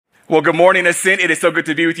Well, good morning, Ascent. It is so good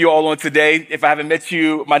to be with you all on today. If I haven't met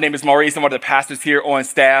you, my name is Maurice. I'm one of the pastors here on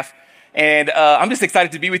staff. And I'm just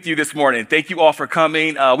excited to be with you this morning. Thank you all for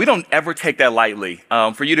coming. We don't ever take that lightly.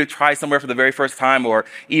 For you to try somewhere for the very first time or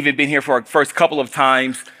even been here for our first couple of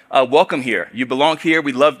times, welcome here. You belong here.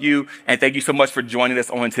 We love you. And thank you so much for joining us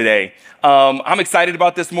on today. I'm excited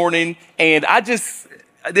about this morning. And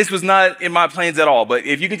this was not in my plans at all. But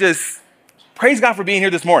if you could just praise God for being here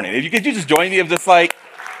this morning. If you could just join me of just like,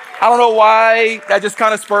 I don't know why that just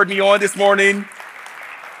kind of spurred me on this morning,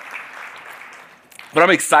 but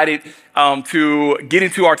I'm excited to get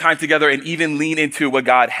into our time together and even lean into what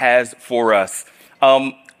God has for us.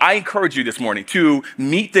 I encourage you this morning to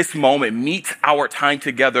meet this moment, meet our time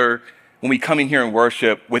together when we come in here and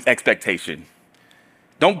worship with expectation.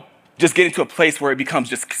 Don't just get into a place where it becomes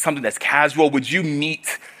just something that's casual. Would you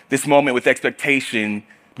meet this moment with expectation?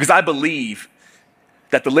 Because I believe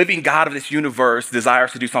that the living God of this universe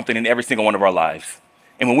desires to do something in every single one of our lives.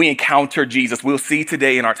 And when we encounter Jesus, we'll see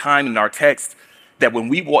today in our time, in our text, that when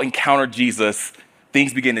we will encounter Jesus,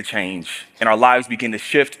 things begin to change and our lives begin to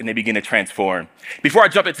shift and they begin to transform. Before I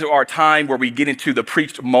jump into our time where we get into the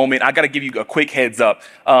preached moment, I got to give you a quick heads up.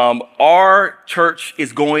 Our church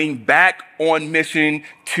is going back on mission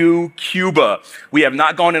to Cuba. We have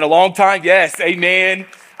not gone in a long time. Yes, amen.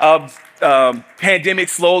 Pandemic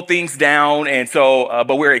slowed things down, and so,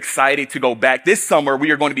 but we're excited to go back. This summer,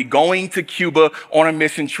 we are going to be going to Cuba on a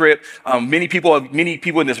mission trip. Many people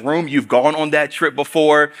in this room, you've gone on that trip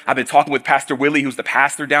before. I've been talking with Pastor Willie, who's the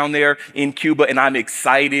pastor down there in Cuba, and I'm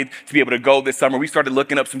excited to be able to go this summer. We started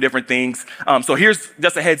looking up some different things. So here's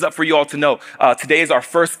just a heads up for you all to know. Today is our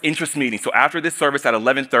first interest meeting. So after this service at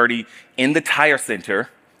 11:30 in the Tire Center,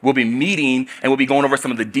 we'll be meeting and we'll be going over some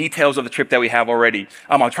of the details of the trip that we have already.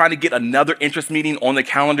 I'm trying to get another interest meeting on the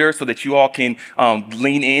calendar so that you all can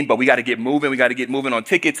lean in, but we got to get moving. We got to get moving on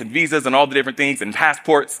tickets and visas and all the different things and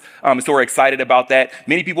passports. So we're excited about that.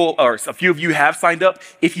 Many people, or a few of you have signed up.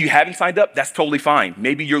 If you haven't signed up, that's totally fine.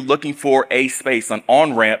 Maybe you're looking for a space, an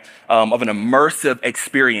on-ramp of an immersive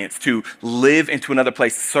experience to live into another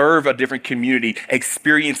place, serve a different community,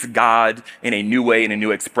 experience God in a new way, in a new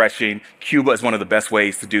expression. Cuba is one of the best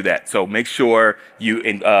ways to do that. So make sure you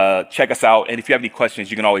check us out. And if you have any questions,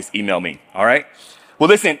 you can always email me. All right. Well,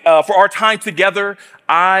 listen, for our time together,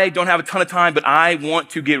 I don't have a ton of time, but I want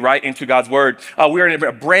to get right into God's word. We're in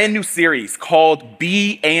a brand new series called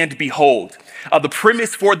Be and Behold. The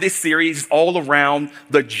premise for this series is all around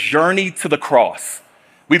the journey to the cross.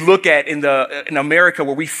 We look at in America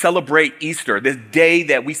where we celebrate Easter, this day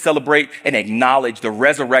that we celebrate and acknowledge the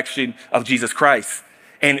resurrection of Jesus Christ.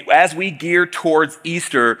 And as we gear towards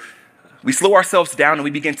Easter, we slow ourselves down and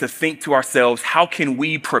we begin to think to ourselves, how can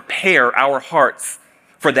we prepare our hearts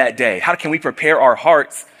for that day? How can we prepare our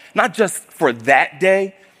hearts, not just for that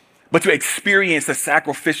day, but to experience the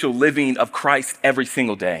sacrificial living of Christ every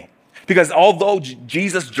single day? Because although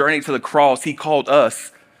Jesus journeyed to the cross, he called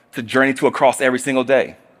us to journey to a cross every single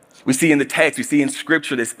day. We see in the text, we see in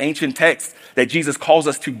scripture, this ancient text, that Jesus calls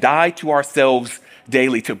us to die to ourselves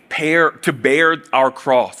daily, to bear our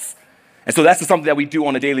cross. And so that's something that we do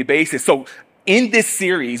on a daily basis. So in this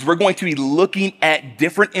series, we're going to be looking at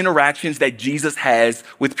different interactions that Jesus has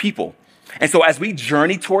with people. And so as we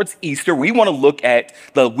journey towards Easter, we want to look at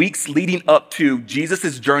the weeks leading up to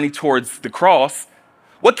Jesus' journey towards the cross.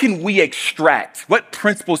 What can we extract? What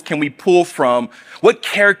principles can we pull from? What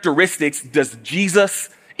characteristics does Jesus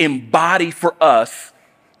embody for us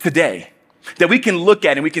today that we can look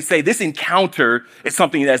at and we can say this encounter is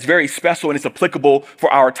something that's very special and it's applicable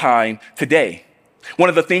for our time today? One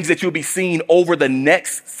of the things that you'll be seeing over the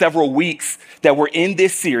next several weeks that we're in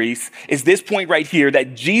this series is this point right here,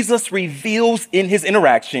 that Jesus reveals in his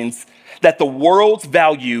interactions that the world's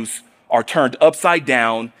values are turned upside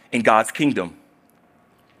down in God's kingdom.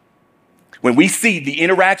 When we see the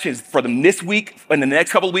interactions for them this week and the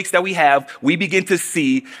next couple of weeks that we have, we begin to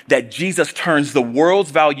see that Jesus turns the world's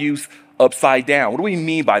values upside down. What do we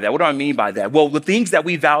mean by that? What do I mean by that? Well, the things that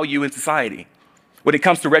we value in society, when it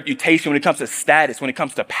comes to reputation, when it comes to status, when it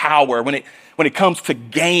comes to power, when it comes to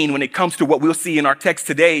gain, when it comes to what we'll see in our text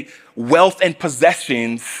today, wealth and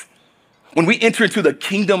possessions, when we enter into the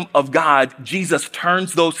kingdom of God, Jesus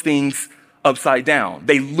turns those things upside down.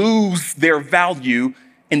 They lose their value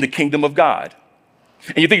in the kingdom of God.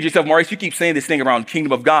 And you think to yourself, Maurice, you keep saying this thing around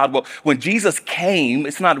kingdom of God. Well, when Jesus came,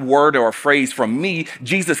 it's not a word or a phrase from me.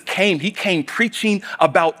 Jesus came, he came preaching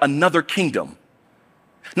about another kingdom.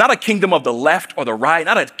 Not a kingdom of the left or the right,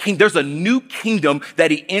 not a king. There's a new kingdom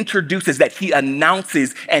that he introduces, that he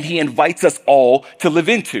announces, and he invites us all to live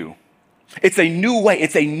into. It's a new way.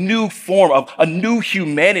 It's a new form of a new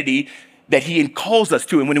humanity that he calls us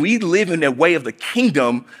to. And when we live in the way of the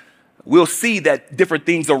kingdom, we'll see that different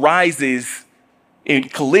things arises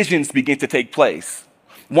and collisions begin to take place.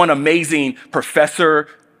 One amazing professor,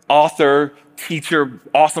 author, teacher,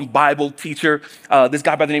 awesome Bible teacher, this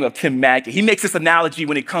guy by the name of Tim Mack, he makes this analogy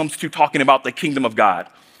when it comes to talking about the kingdom of God.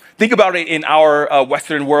 Think about it in our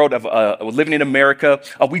Western world of living in America.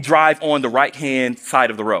 We drive on the right-hand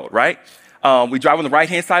side of the road, right? We drive on the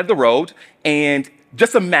right-hand side of the road, and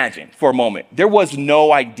just imagine for a moment, there was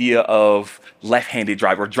no idea of left-handed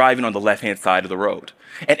drive or driving on the left-hand side of the road.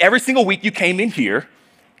 And every single week you came in here,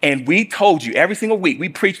 and we told you, every single week, we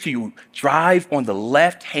preached to you, drive on the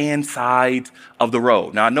left-hand side of the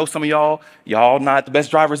road. Now, I know some of y'all not the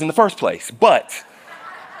best drivers in the first place, but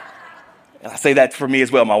I say that for me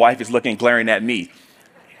as well. My wife is looking, glaring at me.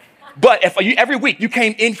 But if every week you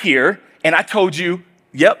came in here, and I told you,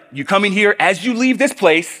 yep, you come in here, as you leave this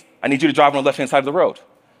place, I need you to drive on the left-hand side of the road.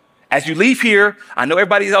 As you leave here, I know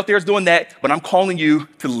everybody out there is doing that, but I'm calling you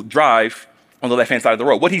to drive on the left-hand side of the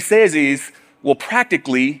road. What he says is, well,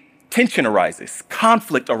 practically, tension arises,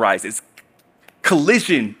 conflict arises,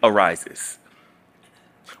 collision arises.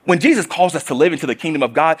 When Jesus calls us to live into the kingdom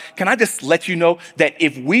of God, can I just let you know that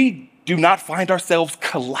if we do not find ourselves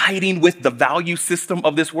colliding with the value system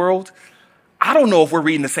of this world, I don't know if we're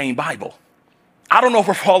reading the same Bible. I don't know if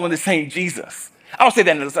we're following the same Jesus. I don't say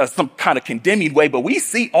that in some kind of condemning way, but we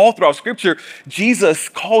see all throughout Scripture, Jesus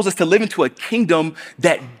calls us to live into a kingdom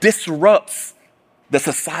that disrupts the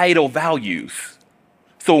societal values.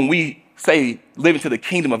 So when we say live into the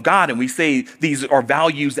kingdom of God and we say these are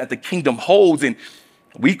values that the kingdom holds, and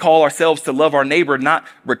we call ourselves to love our neighbor, not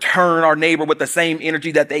return our neighbor with the same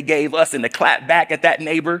energy that they gave us and to clap back at that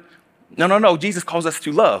neighbor. No. Jesus calls us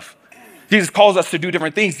to love. Jesus calls us to do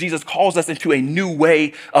different things. Jesus calls us into a new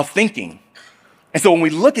way of thinking. And so when we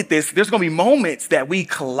look at this, there's going to be moments that we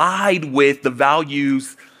collide with the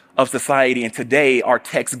values of society. And today, our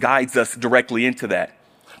text guides us directly into that.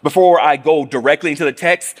 Before I go directly into the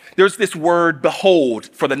text, there's this word, behold,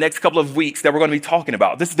 for the next couple of weeks that we're going to be talking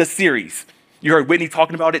about. This is the series. You heard Whitney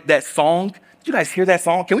talking about it, that song. Did you guys hear that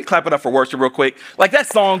song? Can we clap it up for worship real quick? Like that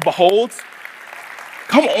song, behold.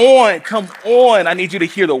 Come on. I need you to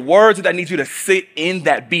hear the words, and I need you to sit in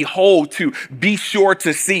that behold, to be sure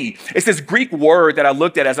to see. It's this Greek word that I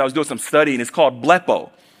looked at as I was doing some studying. It's called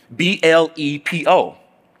blepo, B-L-E-P-O.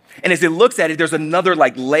 And as it looks at it, there's another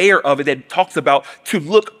layer of it that talks about to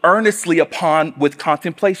look earnestly upon with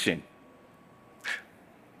contemplation.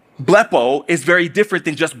 Blepo is very different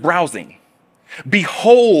than just browsing.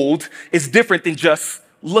 Behold is different than just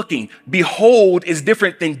looking. Behold is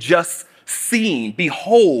different than just seeing.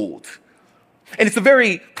 Behold. And it's a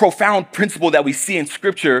very profound principle that we see in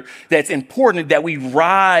Scripture that's important that we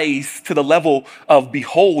rise to the level of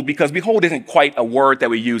behold, because behold isn't quite a word that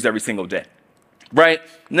we use every single day. Right?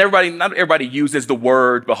 Not everybody uses the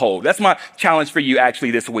word behold. That's my challenge for you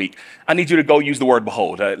actually this week. I need you to go use the word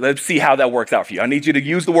behold. Let's see how that works out for you. I need you to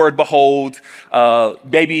use the word behold.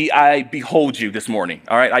 Baby, I behold you this morning.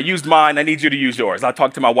 All right? I used mine. I need you to use yours. I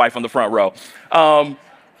talked to my wife on the front row.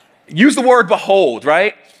 Use the word behold,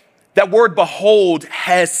 right? That word behold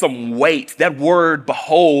has some weight. That word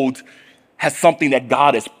behold has something that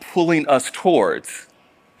God is pulling us towards.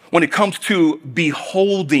 When it comes to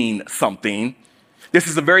beholding something, this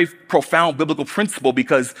is a very profound biblical principle,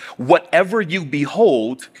 because whatever you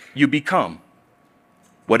behold, you become.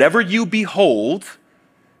 Whatever you behold,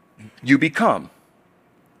 you become.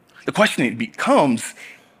 The question becomes,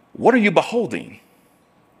 what are you beholding?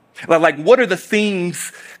 Like, what are the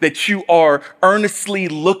things that you are earnestly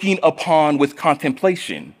looking upon with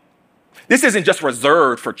contemplation? This isn't just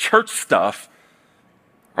reserved for church stuff.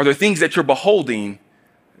 Are there things that you're beholding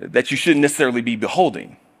that you shouldn't necessarily be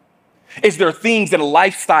beholding? Is there things in a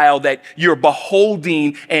lifestyle that you're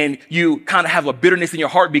beholding and you kind of have a bitterness in your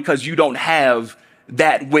heart because you don't have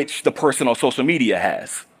that which the person on social media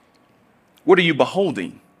has? What are you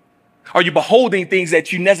beholding? Are you beholding things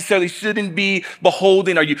that you necessarily shouldn't be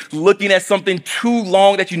beholding? Are you looking at something too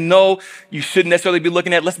long that you know you shouldn't necessarily be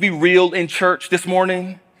looking at? Let's be real in church this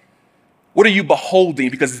morning. What are you beholding?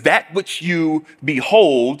 Because that which you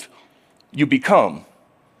behold, you become.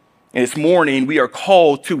 And this morning, we are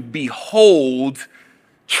called to behold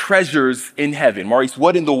treasures in heaven. Maurice,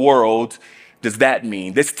 what in the world does that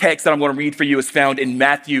mean? This text that I'm going to read for you is found in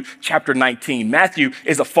Matthew chapter 19. Matthew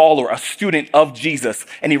is a follower, a student of Jesus,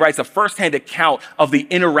 and he writes a firsthand account of the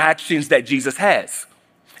interactions that Jesus has.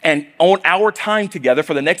 And on our time together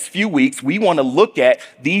for the next few weeks, we want to look at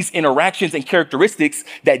these interactions and characteristics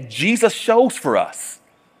that Jesus shows for us.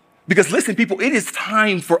 Because listen, people, it is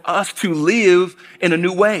time for us to live in a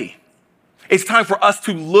new way. It's time for us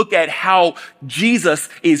to look at how Jesus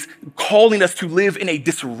is calling us to live in a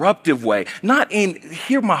disruptive way. Not in,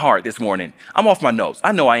 hear my heart this morning. I'm off my notes.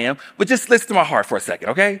 I know I am, but just listen to my heart for a second,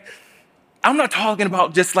 okay? I'm not talking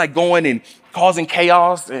about just like going and causing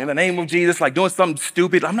chaos in the name of Jesus, like doing something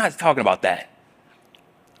stupid. I'm not talking about that.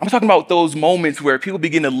 I'm talking about those moments where people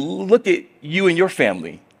begin to look at you and your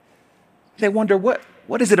family. They wonder, what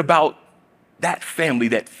is it about that family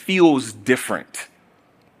that feels different?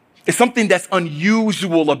 It's something that's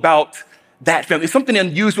unusual about that family. It's something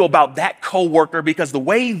unusual about that coworker because the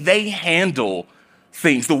way they handle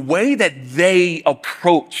things, the way that they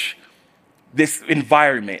approach this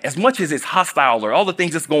environment, as much as it's hostile or all the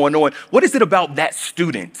things that's going on, what is it about that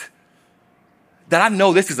student that I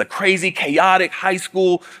know this is a crazy, chaotic high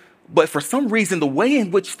school, but for some reason, the way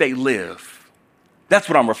in which they live, that's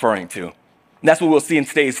what I'm referring to. And that's what we'll see in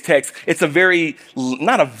today's text. It's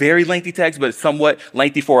not a very lengthy text, but it's somewhat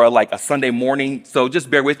lengthy for a Sunday morning. So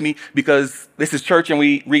just bear with me because this is church and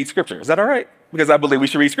we read scripture. Is that all right? Because I believe we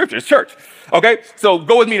should read scripture. It's church. Okay, so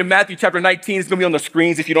go with me to Matthew chapter 19. It's going to be on the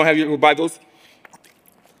screens if you don't have your Bibles.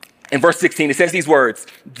 In verse 16, it says these words,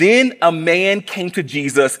 "Then a man came to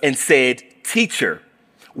Jesus and said, 'Teacher,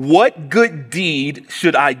 what good deed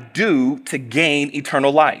should I do to gain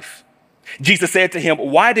eternal life?' Jesus said to him,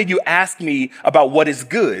 'Why did you ask me about what is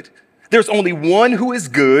good? There's only one who is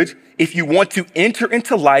good. If you want to enter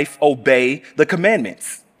into life, obey the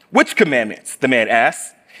commandments.' 'Which commandments?' the man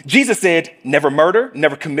asked. Jesus said, 'Never murder,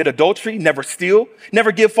 never commit adultery, never steal,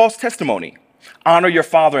 never give false testimony. Honor your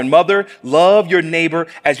father and mother, love your neighbor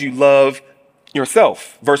as you love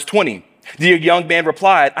yourself.'" Verse 20, the young man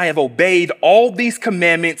replied, "I have obeyed all these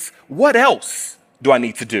commandments. What else do I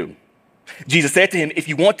need to do?" Jesus said to him, "If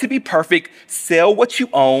you want to be perfect, sell what you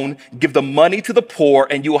own, give the money to the poor,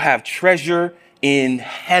 and you will have treasure in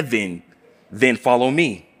heaven. Then follow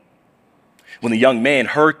me." When the young man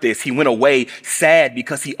heard this, he went away sad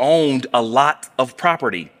because he owned a lot of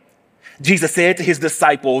property. Jesus said to his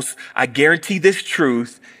disciples, "I guarantee this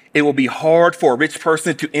truth, it will be hard for a rich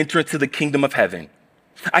person to enter into the kingdom of heaven.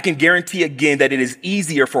 I can guarantee again that it is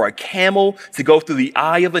easier for a camel to go through the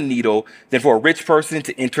eye of a needle than for a rich person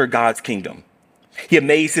to enter God's kingdom." He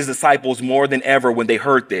amazed his disciples more than ever when they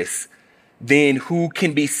heard this. "Then who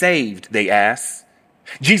can be saved?" they asked.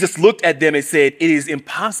 Jesus looked at them and said, "It is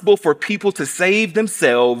impossible for people to save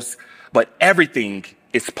themselves, but everything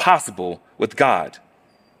is possible with God."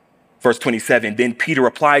 Verse 27, then Peter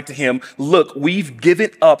replied to him, "Look, we've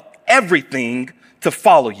given up everything to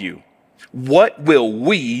follow you. What will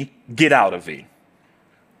we get out of it?"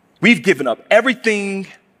 We've given up everything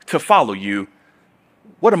to follow you.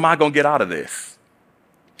 What am I going to get out of this?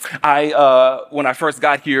 When I first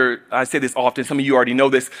got here, I say this often, some of you already know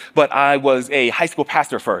this, but I was a high school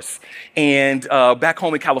pastor first. And back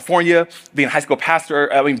home in California, being a high school pastor,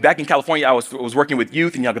 back in California, I was working with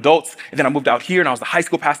youth and young adults. And then I moved out here and I was the high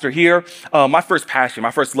school pastor here. My first passion, my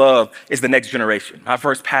first love is the next generation. My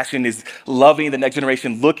first passion is loving the next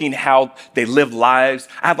generation, looking how they live lives.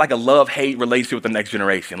 I have like a love-hate relationship with the next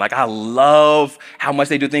generation. Like I love how much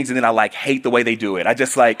they do things and then I hate the way they do it. I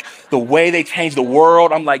just like the way they change the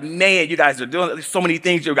world. I'm like, man, you guys are doing there's so many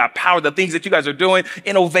things. You've got power, the things that you guys are doing,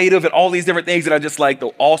 innovative and all these different things that I just like.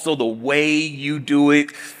 Also the way you do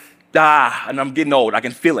it. And I'm getting old. I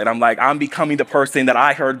can feel it. I'm becoming the person that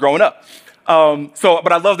I heard growing up.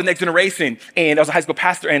 But I love the next generation, and I was a high school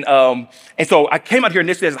pastor, and so I came out here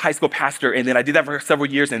initially as a high school pastor, and then I did that for several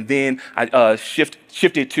years, and then I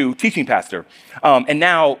shifted to teaching pastor. And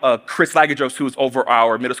now Chris Lagadros, who's over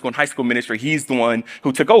our middle school and high school ministry, he's the one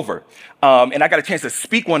who took over. And I got a chance to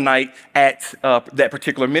speak one night at that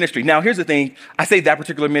particular ministry. Now, here's the thing. I say that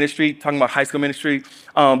particular ministry, talking about high school ministry,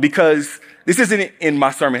 because this isn't in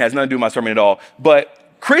my sermon, has nothing to do with my sermon at all, but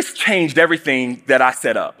Chris changed everything that I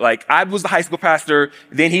set up. Like I was the high school pastor,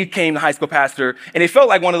 then he became the high school pastor. And it felt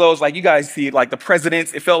like one of those, like you guys see like the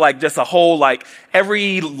presidents, it felt like just a whole, like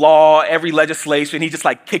every law, every legislation, he just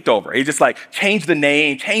like kicked over. He just like changed the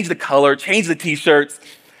name, changed the color, changed the t-shirts.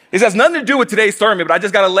 This has nothing to do with today's sermon, but I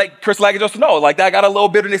just got to let Chris Lagadros know, like I got a little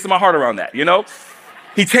bitterness in my heart around that, you know?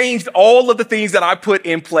 He changed all of the things that I put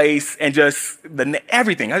in place and just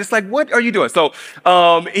everything. I was just like, what are you doing? So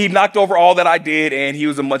he knocked over all that I did, and he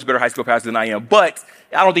was a much better high school pastor than I am. But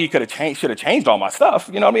I don't think he should have changed all my stuff.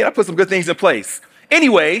 You know what I mean? I put some good things in place.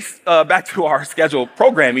 Anyways, back to our scheduled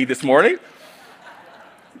programming this morning.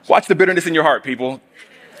 Watch the bitterness in your heart, people.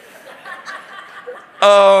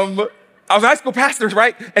 I was a high school pastor,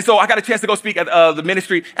 right? And so I got a chance to go speak at the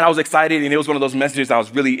ministry, and I was excited, and it was one of those messages I was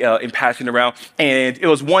really impassioned around. And it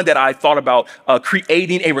was one that I thought about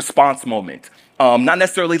creating a response moment. Not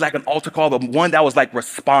necessarily like an altar call, but one that was like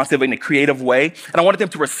responsive in a creative way. And I wanted them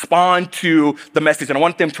to respond to the message, and I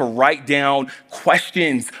wanted them to write down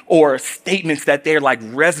questions or statements that they're like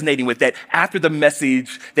resonating with, that after the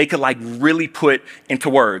message, they could like really put into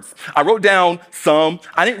words. I wrote down some.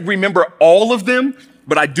 I didn't remember all of them,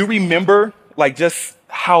 but I do remember like just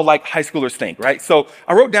how like high schoolers think, right? So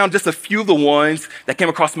I wrote down just a few of the ones that came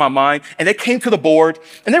across my mind, and they came to the board,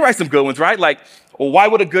 and they write some good ones, right? Like, well, why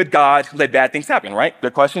would a good God let bad things happen, right?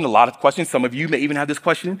 Good question, a lot of questions. Some of you may even have this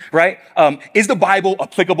question, right? Is the Bible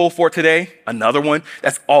applicable for today? Another one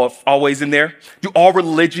that's always in there. Do all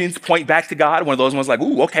religions point back to God? One of those ones like,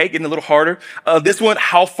 ooh, okay, getting a little harder. This one,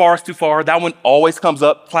 how far is too far? That one always comes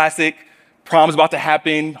up, classic. Prom's about to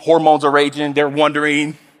happen, hormones are raging, they're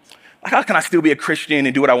wondering, how can I still be a Christian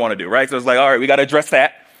and do what I want to do, right? So it's like, all right, we got to address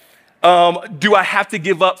that. Do I have to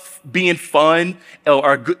give up being fun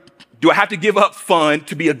do I have to give up fun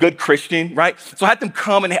to be a good Christian, right? So I had them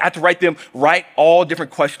come and I had to write all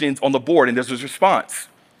different questions on the board, and there's a response.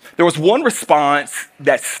 There was one response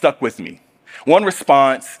that stuck with me. One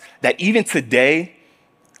response that even today,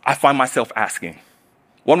 I find myself asking.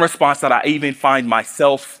 One response that I even find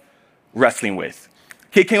myself wrestling with.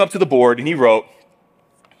 Kid came up to the board and he wrote,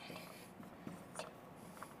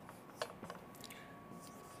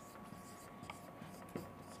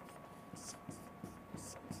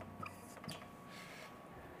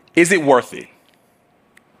 is it worth it?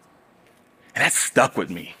 And that stuck with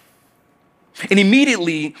me. And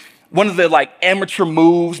immediately, one of the like amateur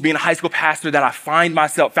moves, being a high school pastor, that I found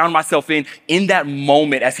myself in that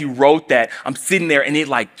moment as he wrote that, I'm sitting there and it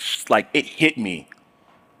it hit me.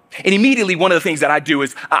 And immediately, one of the things that I do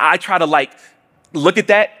is I try to like look at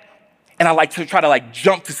that, and I like to try to like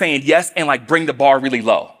jump to saying yes and like bring the bar really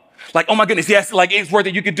low. Like, oh my goodness, yes, like it's worth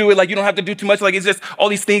it. You could do it. Like, you don't have to do too much. Like, it's just all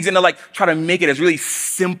these things, and to like try to make it as really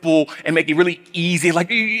simple and make it really easy. Like,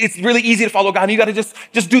 it's really easy to follow God. And you got to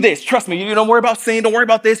just do this. Trust me. You don't worry about sin. Don't worry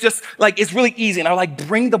about this. Just like, it's really easy. And I like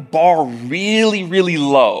bring the bar really, really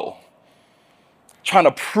low, trying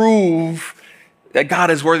to prove that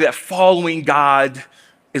God is worthy, that following God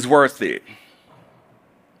is worth it.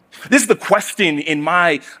 This is the question in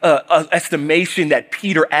my estimation that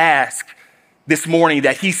Peter asked this morning,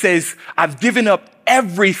 that he says, I've given up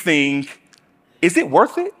everything. Is it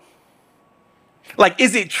worth it? Like,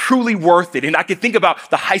 is it truly worth it? And I can think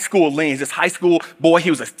about the high school lens. This high school boy, he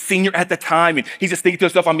was a senior at the time, and he's just thinking to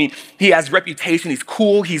himself, I mean, he has reputation. He's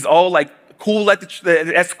cool. He's all like cool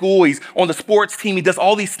at school. He's on the sports team. He does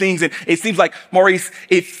all these things. And it seems like, Maurice,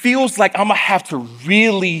 it feels like I'm going to have to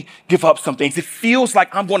really give up some things. It feels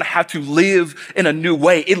like I'm going to have to live in a new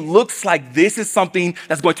way. It looks like this is something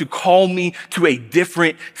that's going to call me to a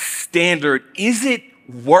different standard. Is it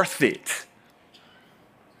worth it?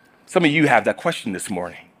 Some of you have that question this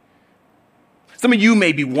morning. Some of you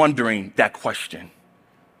may be wondering that question.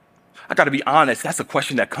 I got to be honest, that's a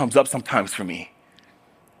question that comes up sometimes for me.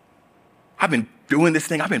 I've been doing this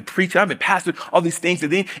thing. I've been preaching. I've been pastoring, all these things.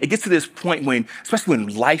 And then it gets to this point when, especially when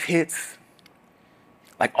life hits,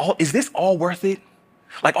 like, is this all worth it?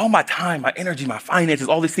 Like, all my time, my energy, my finances,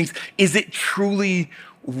 all these things, is it truly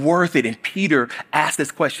worth it? And Peter asked this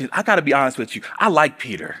question. I got to be honest with you. I like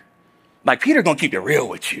Peter. Like, Peter going to keep it real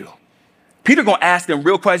with you. Peter going to ask them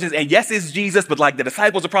real questions. And yes, it's Jesus, but like the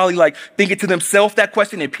disciples are probably like thinking to themselves that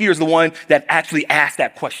question. And Peter's the one that actually asked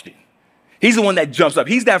that question. He's the one that jumps up.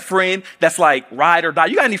 He's that friend that's like ride or die.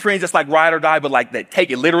 You got any friends that's like ride or die, but like that take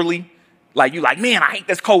it literally? Like, you like, man, I hate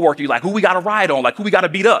this coworker. You like, who we got to ride on? Like, who we got to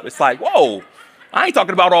beat up? It's like, whoa, I ain't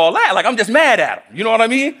talking about all that. Like, I'm just mad at him. You know what I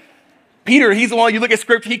mean? Peter, he's the one, you look at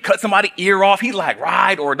scripture, he cut somebody's ear off. He's like,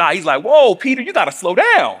 ride or die. He's like, whoa, Peter, you got to slow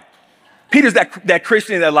down. Peter's that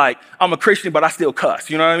Christian that like, I'm a Christian, but I still cuss.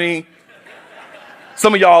 You know what I mean?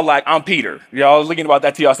 Some of y'all like, I'm Peter. Y'all thinking about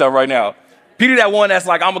that to yourself right now. Peter, that one that's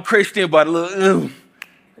like, I'm a Christian, but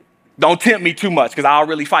don't tempt me too much because I'll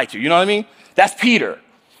really fight you. You know what I mean? That's Peter.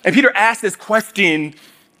 And Peter asked this question,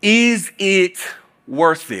 is it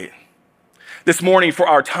worth it? This morning for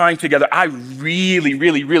our time together, I really,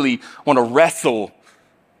 really, really want to wrestle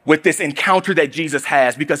with this encounter that Jesus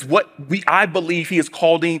has, because I believe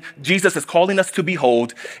Jesus is calling us to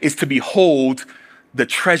behold is to behold the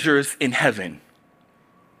treasures in heaven.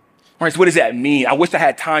 Right, so what does that mean? I wish I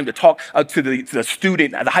had time to talk to the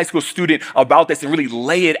student, the high school student about this and really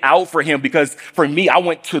lay it out for him, because for me, I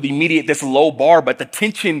went to the immediate, this low bar, but the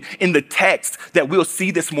tension in the text that we'll see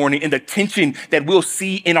this morning and the tension that we'll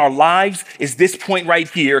see in our lives is this point right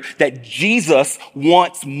here, that Jesus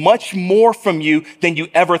wants much more from you than you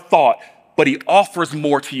ever thought, but he offers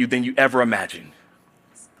more to you than you ever imagined.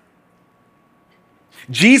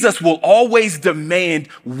 Jesus will always demand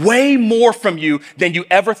way more from you than you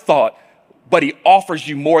ever thought, but he offers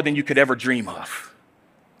you more than you could ever dream of.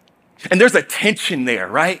 And there's a tension there,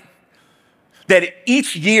 right? That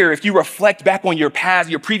each year, if you reflect back on your past,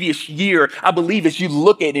 your previous year, I believe as you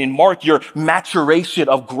look at and mark your maturation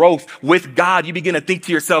of growth with God, you begin to think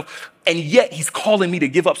to yourself, and yet he's calling me to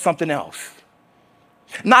give up something else.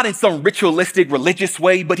 Not in some ritualistic religious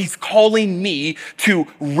way, but he's calling me to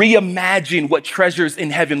reimagine what treasures in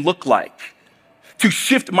heaven look like, to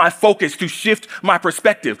shift my focus, to shift my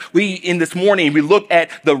perspective. In this morning, we look at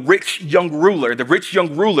the rich young ruler. The rich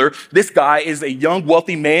young ruler, this guy is a young,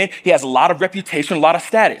 wealthy man. He has a lot of reputation, a lot of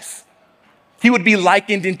status. He would be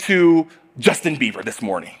likened into Justin Bieber this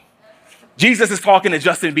morning. Jesus is talking to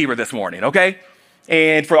Justin Bieber this morning, okay?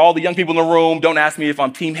 And for all the young people in the room, don't ask me if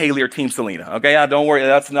I'm Team Haley or Team Selena, okay? Don't worry,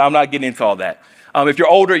 I'm not getting into all that. If you're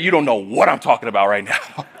older, you don't know what I'm talking about right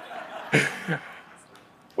now.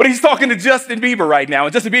 But he's talking to Justin Bieber right now,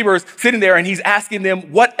 and Justin Bieber is sitting there and he's asking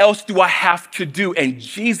them, what else do I have to do? And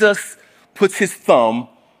Jesus puts his thumb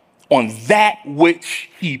on that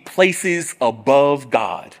which he places above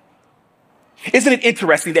God. Isn't it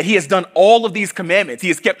interesting that he has done all of these commandments? He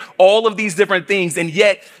has kept all of these different things, and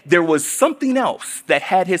yet there was something else that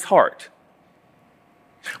had his heart.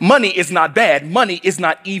 Money is not bad. Money is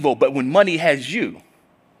not evil. But when money has you,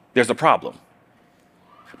 there's a problem.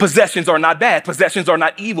 Possessions are not bad. Possessions are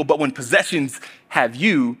not evil. But when possessions have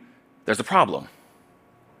you, there's a problem.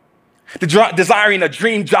 Desiring a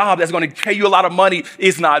dream job that's going to pay you a lot of money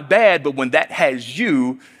is not bad. But when that has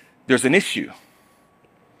you, there's an issue.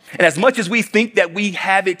 And as much as we think that we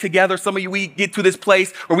have it together, some of you, we get to this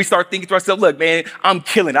place where we start thinking to ourselves, look, man, I'm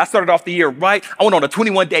killing it. I started off the year right. I went on a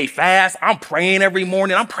 21-day fast. I'm praying every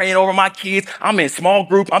morning. I'm praying over my kids. I'm in small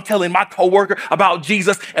group. I'm telling my coworker about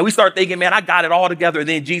Jesus. And we start thinking, man, I got it all together. And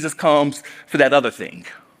then Jesus comes for that other thing.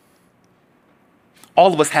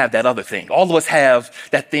 All of us have that other thing. All of us have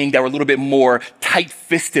that thing that we're a little bit more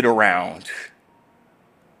tight-fisted around.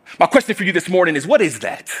 My question for you this morning is, what is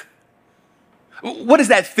that? What is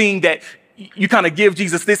that thing that you kind of give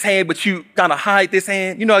Jesus this hand, but you kind of hide this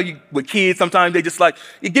hand? You know, with kids, sometimes they just like,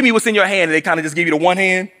 give me what's in your hand, and they kind of just give you the one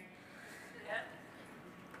hand.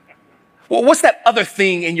 Well, what's that other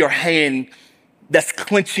thing in your hand that's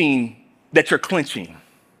clenching, that you're clenching?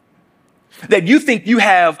 That you think you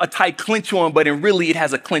have a tight clench on, but in really it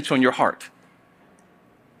has a clench on your heart.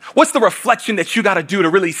 What's the reflection that you got to do to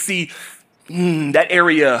really see that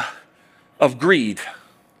area of greed?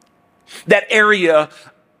 That area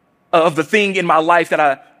of the thing in my life that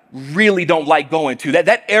I really don't like going to,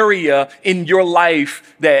 that area in your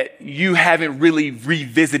life that you haven't really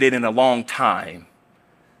revisited in a long time.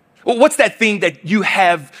 Well, what's that thing that you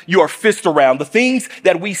have your fist around? The things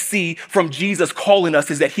that we see from Jesus calling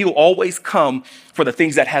us is that he'll always come for the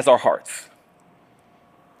things that has our hearts.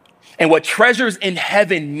 And what treasures in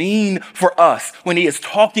heaven mean for us when he is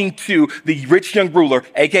talking to the rich young ruler,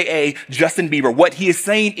 AKA Justin Bieber, what he is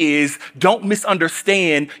saying is, don't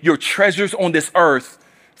misunderstand your treasures on this earth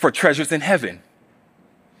for treasures in heaven.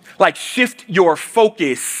 Like, shift your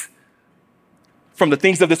focus from the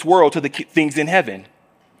things of this world to the things in heaven.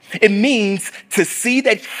 It means to see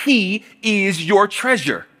that he is your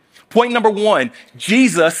treasure. Point number one,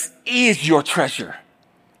 Jesus is your treasure.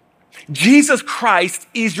 Jesus Christ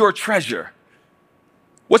is your treasure.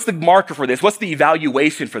 What's the marker for this? What's the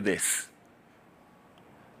evaluation for this?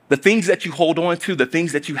 The things that you hold on to, the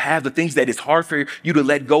things that you have, the things that it's hard for you to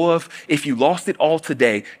let go of, if you lost it all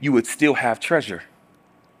today, you would still have treasure.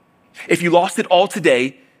 If you lost it all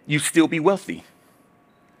today, you'd still be wealthy.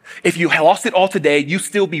 If you lost it all today, you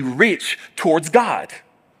still be rich towards God.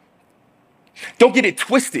 Don't get it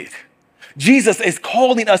twisted. Jesus is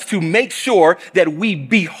calling us to make sure that we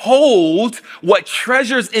behold what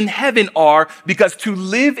treasures in heaven are, because to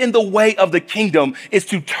live in the way of the kingdom is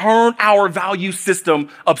to turn our value system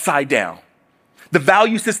upside down. The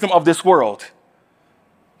value system of this world.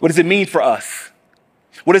 What does it mean for us?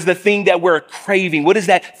 What is the thing that we're craving? What is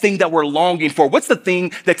that thing that we're longing for? What's the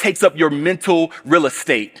thing that takes up your mental real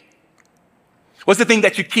estate? What's the thing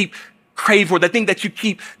that you keep crave for, the thing that you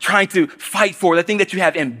keep trying to fight for, the thing that you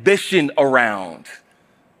have ambition around?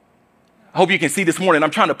 I hope you can see this morning,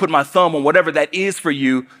 I'm trying to put my thumb on whatever that is for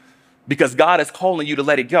you, because God is calling you to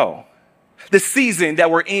let it go. The season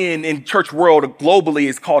that we're in church world globally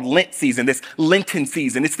is called Lent season, this Lenten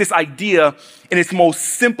season. It's this idea in its most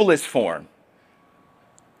simplest form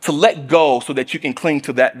to let go so that you can cling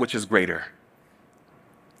to that which is greater.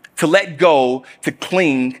 To let go, to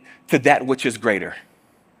cling to that which is greater.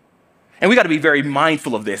 And we got to be very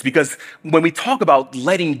mindful of this because when we talk about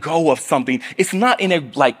letting go of something, it's not in a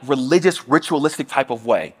religious, ritualistic type of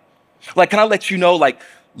way. Can I let you know,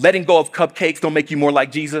 letting go of cupcakes don't make you more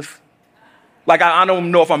like Jesus? I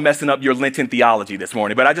don't know if I'm messing up your Lenten theology this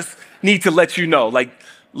morning, but I just need to let you know,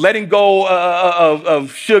 letting go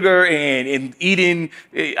of sugar and eating,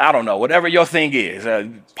 I don't know, whatever your thing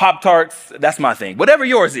is. Pop-Tarts, that's my thing. Whatever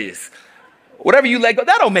yours is, whatever you let go,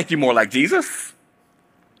 that don't make you more like Jesus.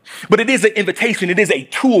 But it is an invitation. It is a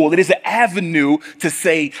tool. It is an avenue to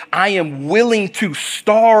say, I am willing to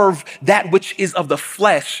starve that which is of the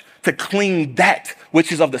flesh to cling that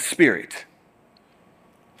which is of the spirit.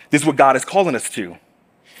 This is what God is calling us to.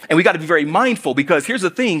 And we got to be very mindful because here's the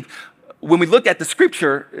thing. When we look at the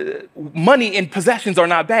scripture, money and possessions are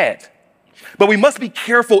not bad. But we must be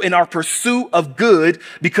careful in our pursuit of good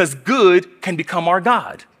because good can become our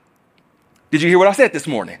God. Did you hear what I said this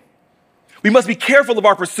morning? We must be careful of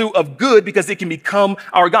our pursuit of good because it can become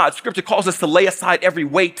our God. Scripture calls us to lay aside every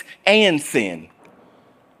weight and sin.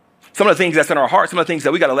 Some of the things that's in our heart, some of the things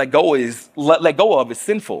that we got to let go of is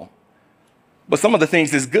sinful. But some of the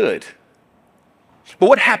things is good. But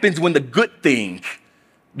what happens when the good thing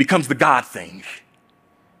becomes the God thing?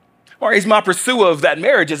 Or is my pursuit of that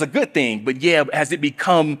marriage is a good thing, but has it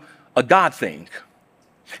become a God thing?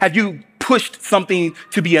 Have you pushed something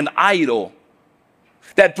to be an idol?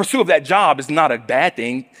 That pursuit of that job is not a bad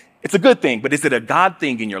thing. It's a good thing, but is it a God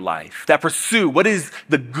thing in your life? That pursuit, what is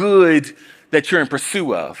the good that you're in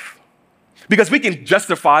pursuit of? Because we can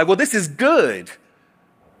justify, well, this is good.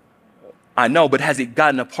 I know, but has it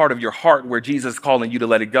gotten a part of your heart where Jesus is calling you to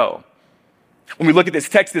let it go? When we look at this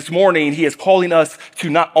text this morning, he is calling us to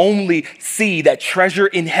not only see that treasure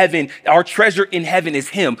in heaven, our treasure in heaven is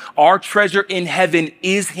him. Our treasure in heaven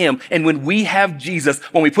is him. And when we have Jesus,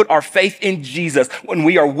 when we put our faith in Jesus, when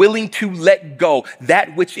we are willing to let go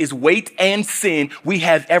that which is weight and sin, we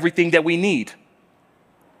have everything that we need.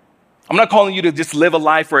 I'm not calling you to just live a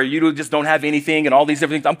life where you just don't have anything and all these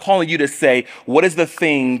different things. I'm calling you to say, what is the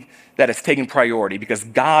thing that is taking priority? Because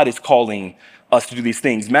God is calling us to do these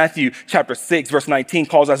things. Matthew chapter 6, verse 19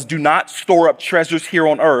 calls us, do not store up treasures here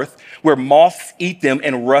on earth where moths eat them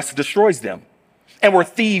and rust destroys them, and where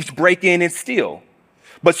thieves break in and steal.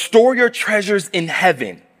 But store your treasures in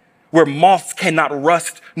heaven where moths cannot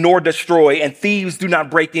rust nor destroy, and thieves do not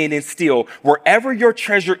break in and steal. Wherever your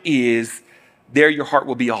treasure is, there your heart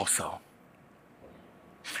will be also.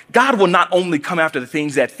 God will not only come after the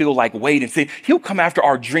things that feel like weight and sin, he'll come after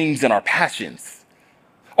our dreams and our passions.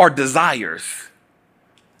 Our desires,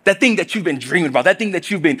 that thing that you've been dreaming about, that thing that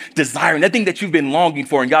you've been desiring, that thing that you've been longing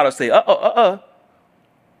for, and God will say,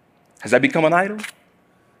 has that become an idol?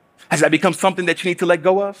 Has that become something that you need to let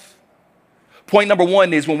go of? Point number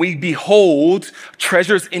one is when we behold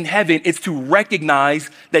treasures in heaven, it's to recognize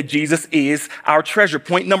that Jesus is our treasure.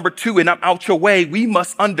 Point number two, and I'm out your way, we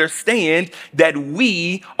must understand that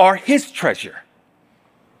we are his treasure.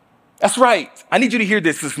 That's right. I need you to hear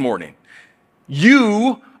this morning.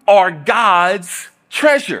 You are God's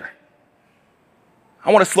treasure.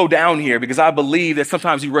 I want to slow down here because I believe that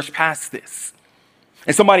sometimes you rush past this.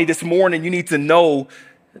 And somebody this morning, you need to know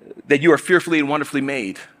that you are fearfully and wonderfully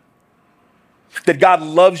made. That God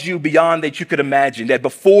loves you beyond that you could imagine. That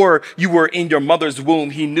before you were in your mother's womb,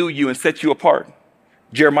 he knew you and set you apart.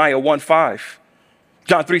 Jeremiah 1:5.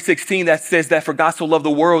 John 3:16, that says that for God so loved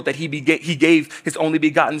the world that he gave his only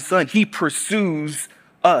begotten son. He pursues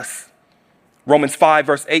us. Romans 5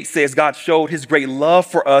 verse 8 says God showed his great love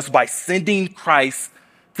for us by sending Christ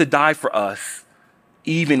to die for us,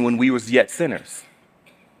 even when we was yet sinners.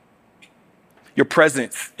 Your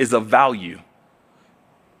presence is of value.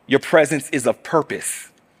 Your presence is of purpose.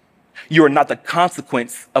 You are not the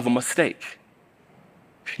consequence of a mistake.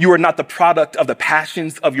 You are not the product of the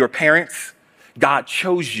passions of your parents. God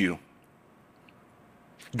chose you.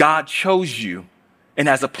 God chose you and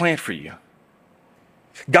has a plan for you.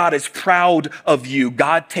 God is proud of you.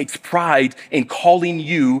 God takes pride in calling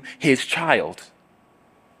you his child.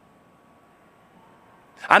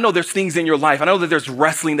 I know there's things in your life. I know that there's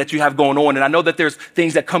wrestling that you have going on, and I know that there's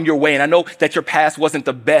things that come your way, and I know that your past wasn't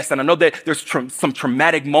the best, and I know that there's some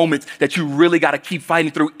traumatic moments that you really got to keep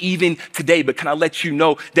fighting through even today. But can I let you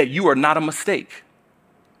know that you are not a mistake?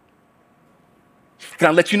 Can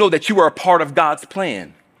I let you know that you are a part of God's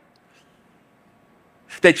plan?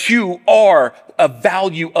 that you are a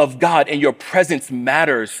value of God and your presence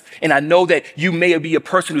matters. And I know that you may be a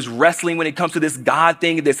person who's wrestling when it comes to this God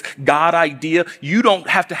thing, this God idea. You don't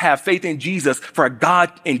have to have faith in Jesus for a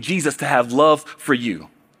God and Jesus to have love for you.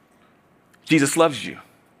 Jesus loves you.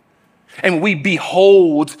 And when we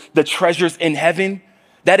behold the treasures in heaven,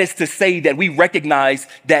 that is to say that we recognize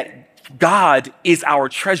that God is our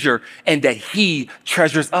treasure and that he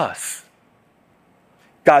treasures us.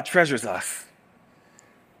 God treasures us.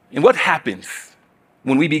 And what happens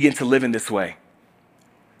when we begin to live in this way?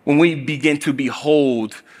 When we begin to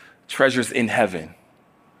behold treasures in heaven,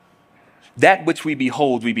 that which we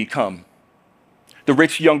behold, we become. The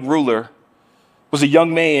rich young ruler was a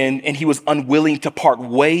young man, and he was unwilling to part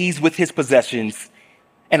ways with his possessions.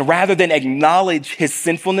 And rather than acknowledge his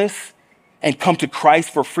sinfulness and come to Christ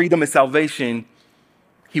for freedom and salvation,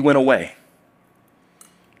 he went away.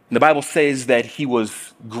 And the Bible says that he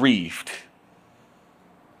was grieved.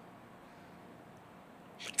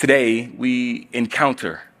 Today, we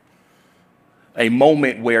encounter a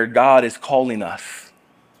moment where God is calling us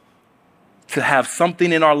to have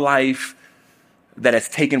something in our life that has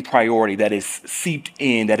taken priority, that is seeped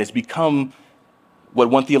in, that has become what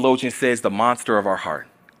one theologian says, the monster of our heart.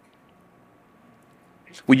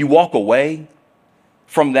 Will you walk away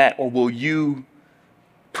from that, or will you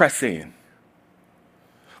press in?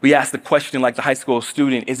 We ask the question like the high school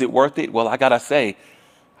student, is it worth it? Well, I gotta say,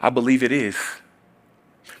 I believe it is.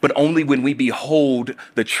 But only when we behold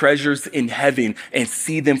the treasures in heaven and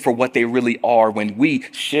see them for what they really are, when we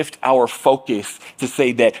shift our focus to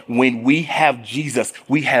say that when we have Jesus,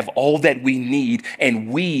 we have all that we need, and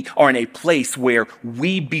we are in a place where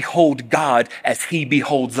we behold God as he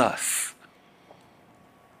beholds us.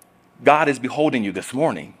 God is beholding you this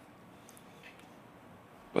morning.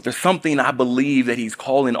 But there's something I believe that he's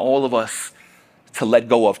calling all of us to let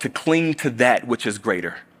go of, to cling to that which is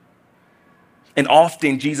greater. And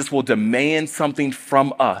often Jesus will demand something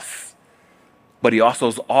from us, but he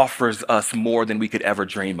also offers us more than we could ever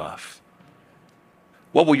dream of.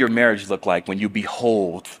 What will your marriage look like when you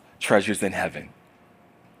behold treasures in heaven?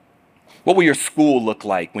 What will your school look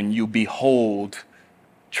like when you behold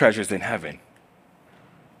treasures in heaven?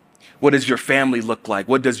 What does your family look like?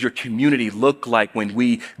 What does your community look like when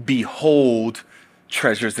we behold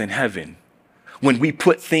treasures in heaven? When we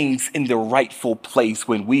put things in the rightful place,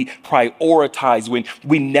 when we prioritize, when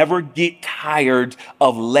we never get tired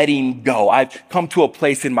of letting go. I've come to a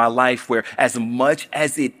place in my life where as much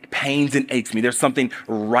as it pains and aches me, there's something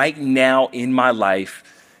right now in my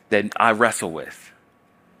life that I wrestle with,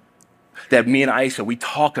 that me and Aisha, we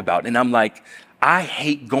talk about. And I'm like, I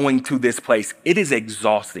hate going to this place. It is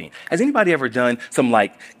exhausting. Has anybody ever done some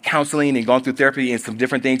like counseling and gone through therapy and some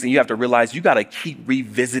different things, and you have to realize you got to keep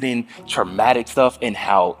revisiting traumatic stuff and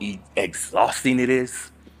how exhausting it is?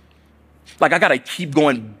 Like I got to keep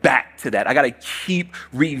going back to that. I got to keep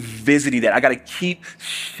revisiting that. I got to keep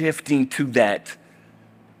shifting to that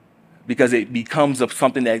because it becomes of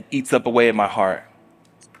something that eats up away at my heart.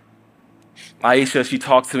 Aisha, she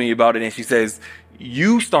talks to me about it and she says,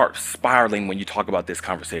 you start spiraling when you talk about this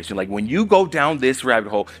conversation. Like when you go down this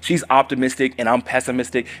rabbit hole, she's optimistic and I'm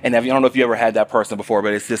pessimistic. And I don't know if you ever had that person before,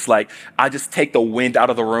 but it's just like, I just take the wind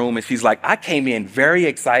out of the room. And she's like, I came in very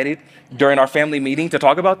excited during our family meeting to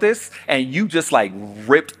talk about this. And you just like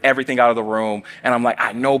ripped everything out of the room. And I'm like,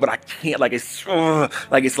 I know, but I can't. Like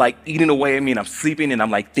it's like eating away at me, and I'm sleeping and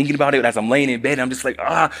I'm like thinking about it as I'm laying in bed. And I'm just like,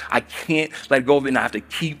 I can't let go of it. And I have to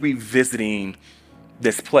keep revisiting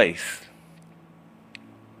this place.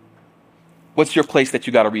 What's your place that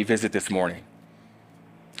you got to revisit this morning?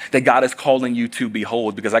 That God is calling you to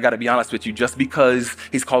behold? Because I got to be honest with you, just because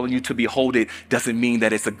he's calling you to behold it doesn't mean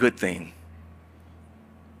that it's a good thing.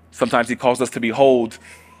 Sometimes he calls us to behold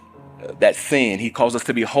that sin. He calls us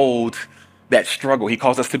to behold that struggle. He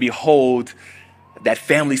calls us to behold that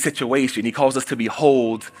family situation. He calls us to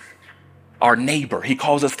behold our neighbor. He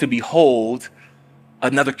calls us to behold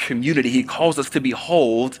another community. He calls us to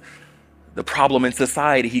behold the problem in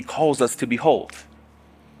society. He calls us to behold.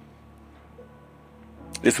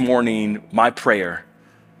 This morning, my prayer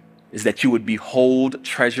is that you would behold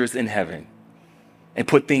treasures in heaven and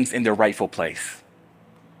put things in their rightful place.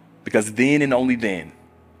 Because then and only then,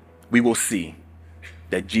 we will see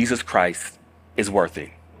that Jesus Christ is worth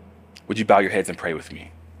it. Would you bow your heads and pray with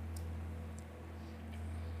me?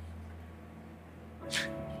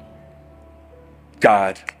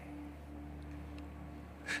 God,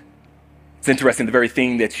 it's interesting, the very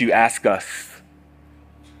thing that you ask us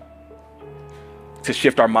to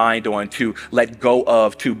shift our mind on, to let go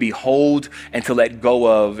of, to behold and to let go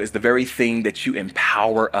of is the very thing that you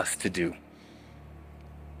empower us to do.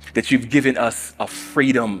 that you've given us a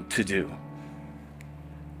freedom to do.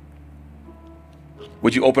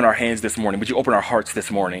 Would you open our hands this morning? Would you open our hearts this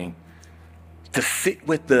morning to sit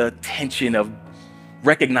with the tension of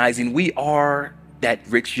recognizing we are that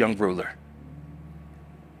rich young ruler?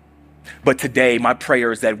 But today, my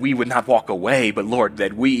prayer is that we would not walk away, but Lord,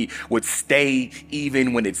 that we would stay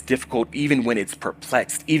even when it's difficult, even when it's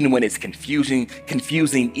perplexed, even when it's confusing,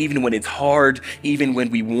 even when it's hard, even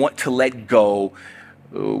when we want to let go.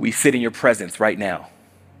 We sit in your presence right now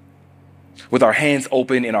with our hands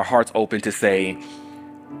open and our hearts open to say,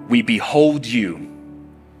 we behold you,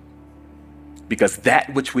 because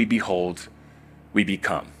that which we behold, we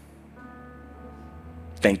become.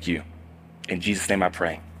 Thank you. In Jesus' name I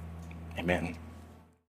pray. Amen.